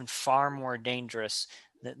something even far more dangerous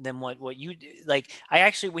than what you do. Like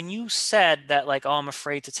when you said that, like, oh, I'm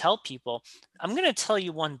afraid to tell people, I'm going to tell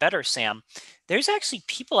you one better, Sam. There's actually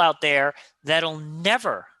people out there that'll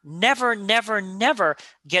never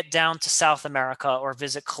get down to South America or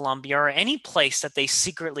visit Colombia or any place that they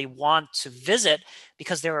secretly want to visit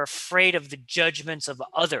because they're afraid of the judgments of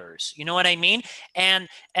others. You know what I mean? And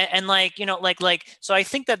like, you know, like, so I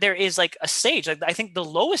think that there is like a stage. Like, I think the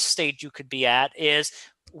lowest stage you could be at is,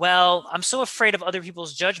 well, I'm so afraid of other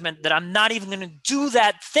people's judgment that I'm not even going to do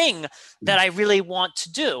that thing that I really want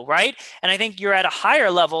to do, right? And I think you're at a higher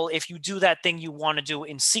level if you do that thing you want to do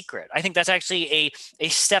in secret. I think that's actually a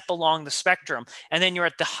step along the spectrum. And then you're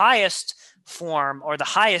at the highest form or the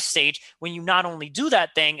highest stage when you not only do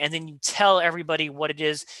that thing and then you tell everybody what it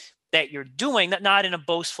is that you're doing, not in a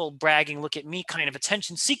boastful, bragging, look at me kind of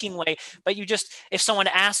attention-seeking way, but you just, if someone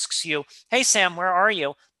asks you, hey, Sam, where are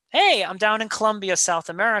you? Hey, I'm down in Colombia, South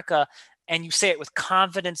America, and you say it with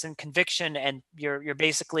confidence and conviction, and you're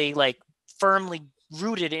basically like firmly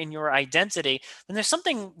rooted in your identity, then there's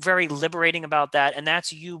something very liberating about that. And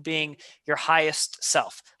that's you being your highest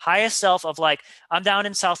self of like, I'm down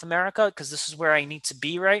in South America because this is where I need to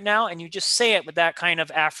be right now. And you just say it with that kind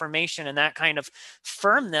of affirmation and that kind of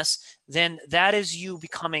firmness, then that is you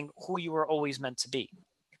becoming who you were always meant to be.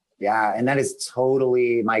 Yeah. And that is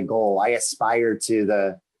totally my goal. I aspire to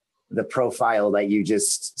the profile that you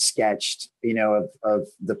just sketched, you know, of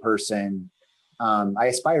the person. I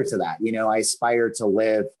aspire to that, you know, I aspire to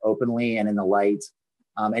live openly and in the light,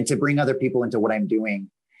 and to bring other people into what I'm doing,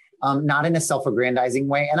 not in a self-aggrandizing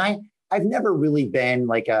way. And I've never really been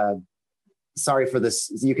like sorry for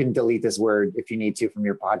this, you can delete this word if you need to from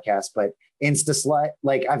your podcast, but insta slut,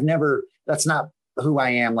 like that's not who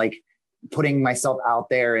I am, like putting myself out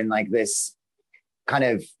there in like this kind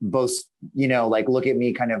of boast, you know, like look at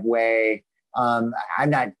me kind of way. I'm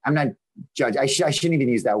not judge. I shouldn't even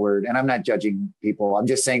use that word. And I'm not judging people. I'm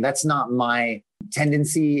just saying that's not my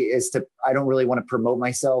tendency. I don't really want to promote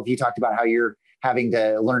myself. You talked about how you're having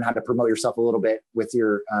to learn how to promote yourself a little bit with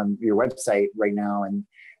your website right now. And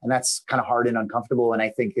that's kind of hard and uncomfortable. And I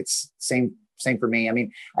think it's same for me. I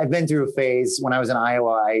mean, I've been through a phase when I was in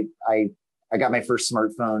Iowa, I got my first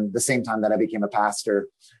smartphone the same time that I became a pastor.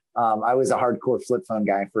 I was a hardcore flip phone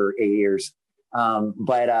guy for 8 years.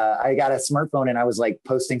 But I got a smartphone and I was like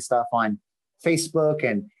posting stuff on Facebook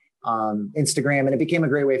and Instagram, and it became a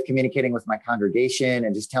great way of communicating with my congregation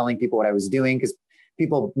and just telling people what I was doing, because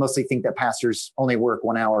people mostly think that pastors only work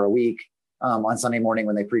 1 hour a week on Sunday morning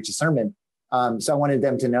when they preach a sermon. So I wanted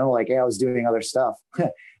them to know, like, hey, I was doing other stuff.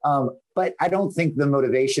 But I don't think the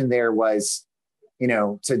motivation there was, you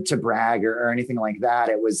know, to brag or anything like that.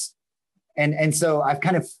 It was, and so I've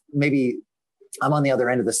kind of I'm on the other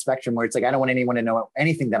end of the spectrum where it's like, I don't want anyone to know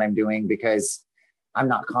anything that I'm doing because I'm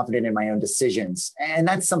not confident in my own decisions. And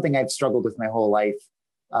that's something I've struggled with my whole life.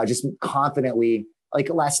 Just confidently, like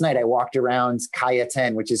last night I walked around Calle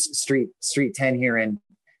 10, which is street 10 here in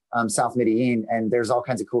South Medellin. And there's all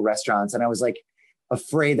kinds of cool restaurants. And I was like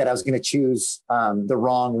afraid that I was going to choose the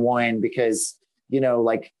wrong one because, you know,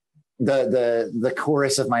 like the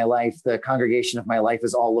chorus of my life, the congregation of my life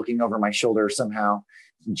is all looking over my shoulder somehow,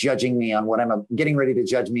 judging me on what I'm getting ready to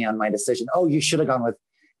judge me on my decision. Oh, you should have gone with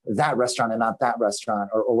that restaurant and not that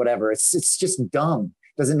restaurant or whatever. It's just dumb.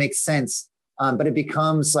 Doesn't make sense. But it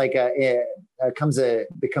becomes like becomes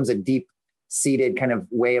a deep seated kind of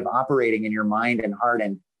way of operating in your mind and heart.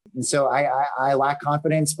 And so I lack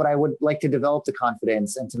confidence, but I would like to develop the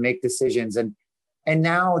confidence and to make decisions and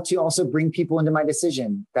now to also bring people into my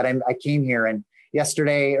decision that I came here. And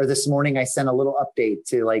yesterday or this morning, I sent a little update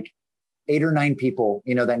to like 8 or 9 people,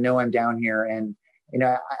 that know I'm down here. And,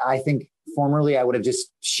 I think formerly I would have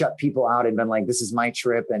just shut people out and been like, this is my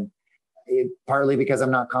trip. And partly because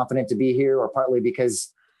I'm not confident to be here, or partly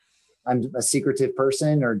because I'm a secretive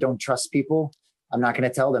person or don't trust people, I'm not going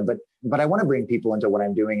to tell them, but I want to bring people into what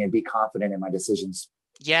I'm doing and be confident in my decisions.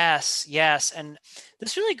 Yes. And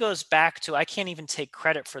this really goes back to, I can't even take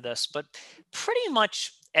credit for this, but pretty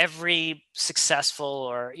much every successful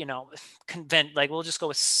or, like we'll just go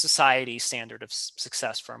with society standard of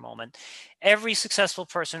success for a moment. Every successful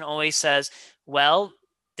person always says, well,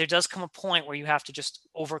 there does come a point where you have to just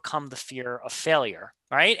overcome the fear of failure,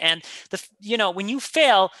 right? And when you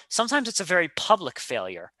fail, sometimes it's a very public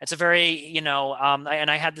failure. It's a very, and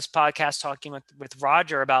I had this podcast talking with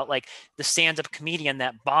Roger about like the stand-up comedian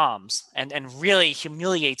that bombs and really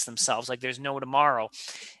humiliates themselves like there's no tomorrow.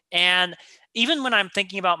 And even when I'm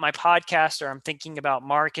thinking about my podcast or I'm thinking about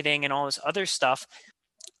marketing and all this other stuff,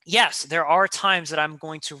 yes, there are times that I'm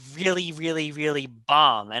going to really, really, really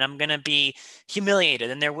bomb and I'm going to be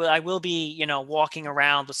humiliated. And I will be, walking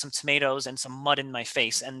around with some tomatoes and some mud in my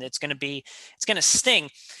face, and it's going to sting.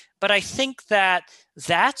 But I think that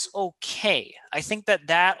that's okay. I think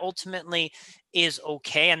that ultimately is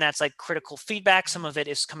okay. And that's like critical feedback. Some of it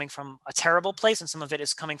is coming from a terrible place and some of it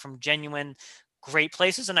is coming from genuine great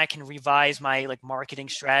places, and I can revise my like marketing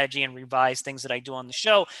strategy and revise things that I do on the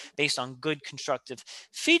show based on good constructive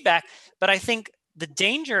feedback. But I think the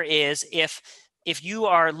danger is if you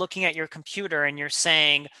are looking at your computer and you're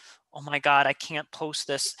saying, oh my God, I can't post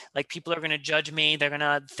this. Like people are going to judge me. They're going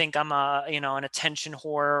to think I'm an attention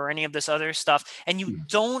whore or any of this other stuff. And you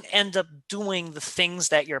don't end up doing the things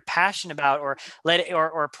that you're passionate about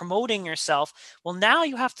or promoting yourself. Well, now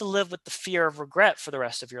you have to live with the fear of regret for the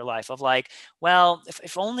rest of your life of like, well,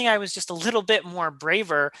 if only I was just a little bit more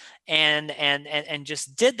braver and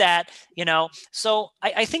just did that, So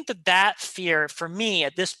I think that fear for me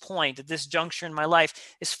at this point, at this juncture in my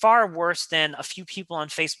life is far worse than a few people on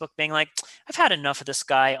Facebook being like, I've had enough of this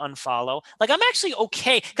guy, unfollow. Like I'm actually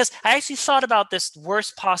okay, because I actually thought about this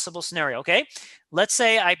worst possible scenario. Okay, let's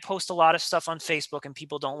say I post a lot of stuff on Facebook and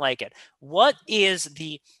people don't like it. What is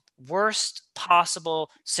the worst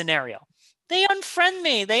possible scenario? They unfriend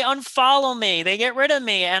me, they unfollow me, they get rid of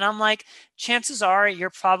me. And I'm like, chances are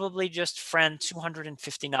you're probably just friend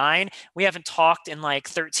 259. We haven't talked in like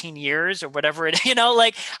 13 years or whatever it,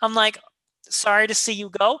 like, I'm like, sorry to see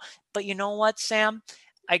you go. But you know what, Sam?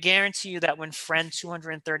 I guarantee you that when friend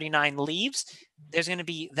 239 leaves, there's going to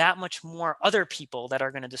be that much more other people that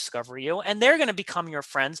are going to discover you, and they're going to become your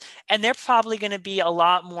friends, and they're probably going to be a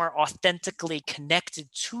lot more authentically connected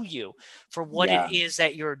to you for what it is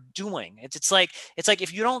that you're doing. It's like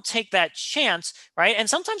if you don't take that chance, right? And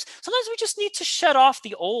sometimes we just need to shut off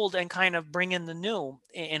the old and kind of bring in the new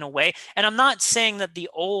in a way. And I'm not saying that the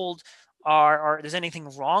old are there's anything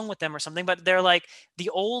wrong with them or something, but they're like, the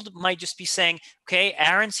old might just be saying, okay,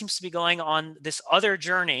 Aaron seems to be going on this other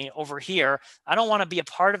journey over here. I don't want to be a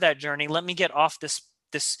part of that journey. Let me get off this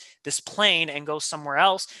plane and go somewhere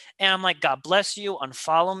else. And I'm like, God bless you.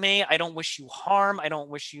 Unfollow me. I don't wish you harm. I don't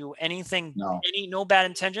wish you anything, no bad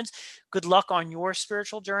intentions. Good luck on your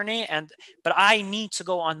spiritual journey. But I need to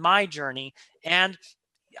go on my journey. And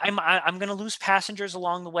I'm going to lose passengers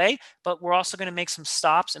along the way, but we're also going to make some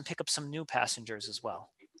stops and pick up some new passengers as well.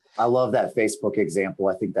 I love that Facebook example.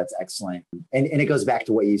 I think that's excellent. And it goes back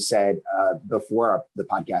to what you said before the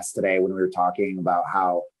podcast today, when we were talking about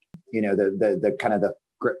how, the kind of the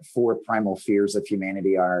 4 primal fears of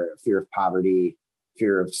humanity are fear of poverty,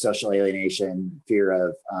 fear of social alienation, fear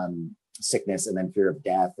of sickness, and then fear of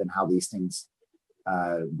death, and how these things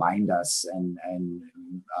bind us and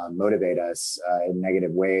motivate us in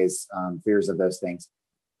negative ways, fears of those things.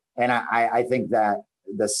 And I think that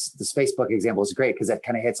this Facebook example is great because that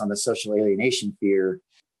kind of hits on the social alienation fear,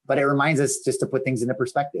 but it reminds us just to put things into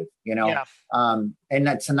perspective, and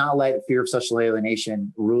to not let fear of social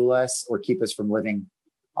alienation rule us or keep us from living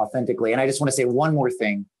authentically. And I just want to say one more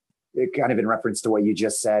thing, kind of in reference to what you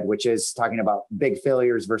just said, which is talking about big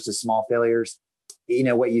failures versus small failures.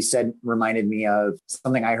 What you said reminded me of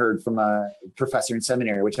something I heard from a professor in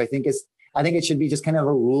seminary, which I think it should be just kind of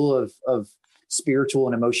a rule of spiritual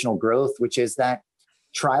and emotional growth, which is that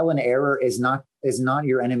trial and error is not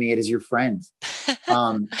your enemy. It is your friend.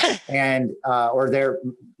 Or they're,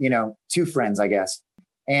 two friends, I guess.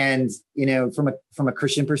 And, from a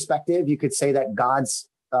Christian perspective, you could say that God's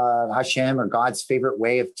Hashem or God's favorite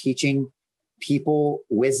way of teaching people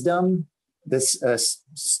wisdom. This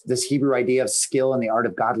Hebrew idea of skill and the art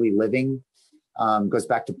of godly living goes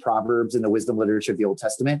back to Proverbs and the wisdom literature of the Old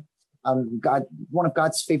Testament. One of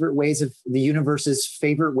God's favorite ways of the universe's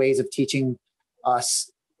favorite ways of teaching us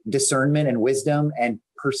discernment and wisdom and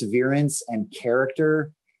perseverance and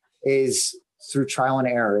character is through trial and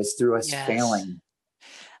error, is through us failing.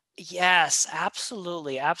 Yes,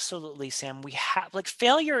 absolutely. Absolutely, Sam. We have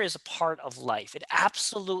failure is a part of life. It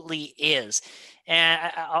absolutely is.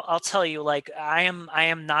 And I'll tell you, I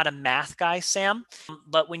am not a math guy, Sam,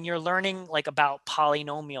 but when you're learning about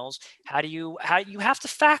polynomials, how you have to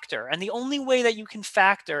factor. And the only way that you can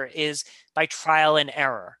factor is by trial and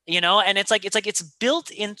error, and it's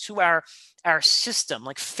built into our system.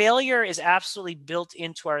 Failure is absolutely built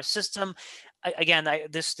into our system. Again,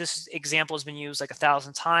 this example has been used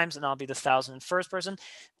 1,000 times, and I'll be the 1,001st person.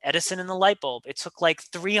 Edison and the light bulb. It took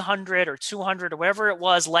 300 or 200 or whatever it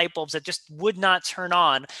was light bulbs that just would not turn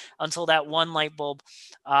on until that one light bulb,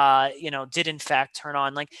 did in fact turn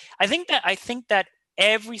on. I think that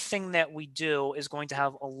everything that we do is going to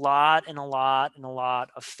have a lot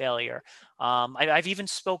of failure. I've even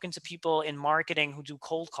spoken to people in marketing who do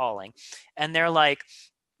cold calling, and they're like,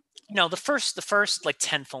 the first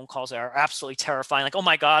 10 phone calls are absolutely terrifying. Oh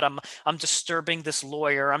my God, I'm disturbing this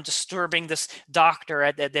lawyer. I'm disturbing this doctor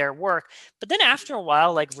at their work. But then after a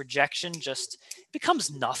while, rejection just becomes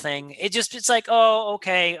nothing. It's like, oh,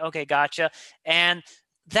 okay, gotcha. And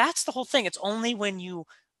that's the whole thing. It's only when you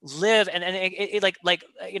live and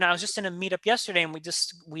I was just in a meetup yesterday, and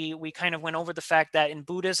we kind of went over the fact that in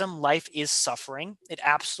Buddhism, life is suffering. It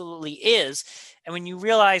absolutely is. And when you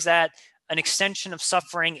realize that an extension of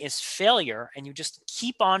suffering is failure, and you just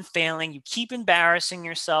keep on failing, you keep embarrassing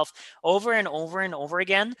yourself over and over and over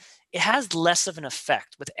again, it has less of an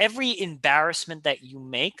effect. With every embarrassment that you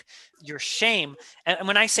make, your shame, and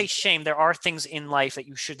when I say shame, there are things in life that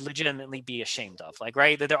you should legitimately be ashamed of,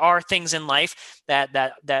 right? There are things in life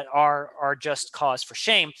that are just cause for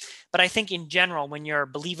shame. But I think in general, when you're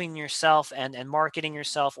believing in yourself and marketing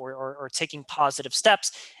yourself or taking positive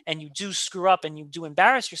steps, and you do screw up and you do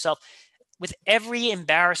embarrass yourself, with every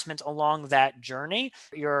embarrassment along that journey,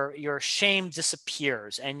 your shame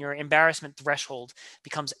disappears and your embarrassment threshold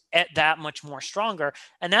becomes that much more stronger.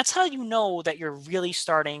 And that's how you know that you're really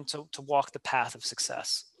starting to walk the path of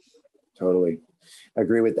success. Totally. I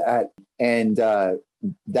agree with that. And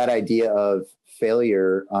that idea of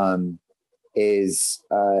failure is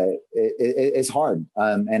hard.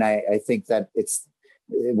 And I think that it's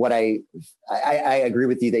what I agree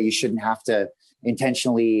with you that you shouldn't have to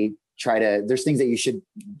intentionally there's things that you should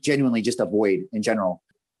genuinely just avoid in general.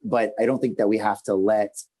 But I don't think that we have to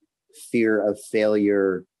let fear of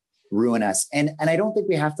failure ruin us. And I don't think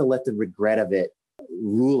we have to let the regret of it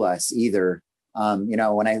rule us either.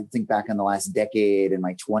 When I think back on the last decade in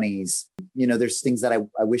my 20s, there's things that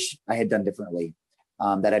I wish I had done differently,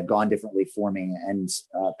 that had gone differently for me, and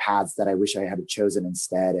paths that I wish I had chosen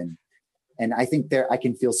instead. And I think I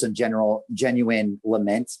can feel some genuine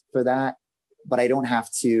lament for that, but I don't have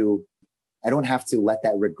to let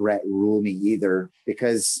that regret rule me either,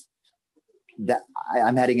 because that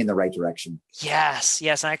I'm heading in the right direction. Yes.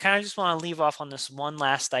 And I kind of just want to leave off on this one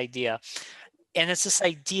last idea. And it's this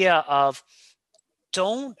idea of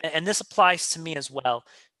and this applies to me as well,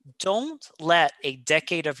 don't let a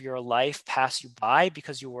decade of your life pass you by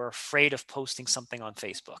because you were afraid of posting something on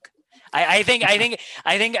Facebook. I think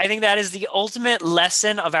that is the ultimate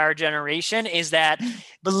lesson of our generation, is that,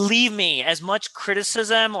 believe me, as much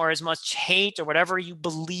criticism or as much hate or whatever you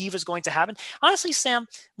believe is going to happen, honestly, Sam,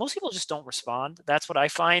 most people just don't respond. That's what I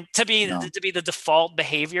find to be the default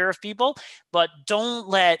behavior of people. But don't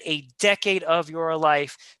let a decade of your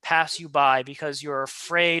life pass you by because you're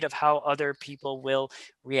afraid of how other people will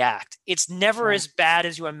react. It's never as bad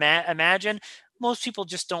as you imagine. Most people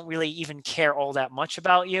just don't really even care all that much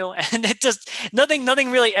about you, and it just nothing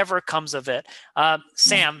really ever comes of it.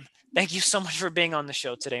 Sam, thank you so much for being on the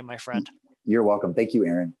show today, my friend. You're welcome. Thank you,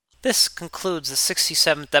 Aaron. This concludes the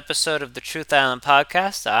 67th episode of the Truth Island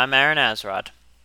podcast. I'm Aaron Azrod.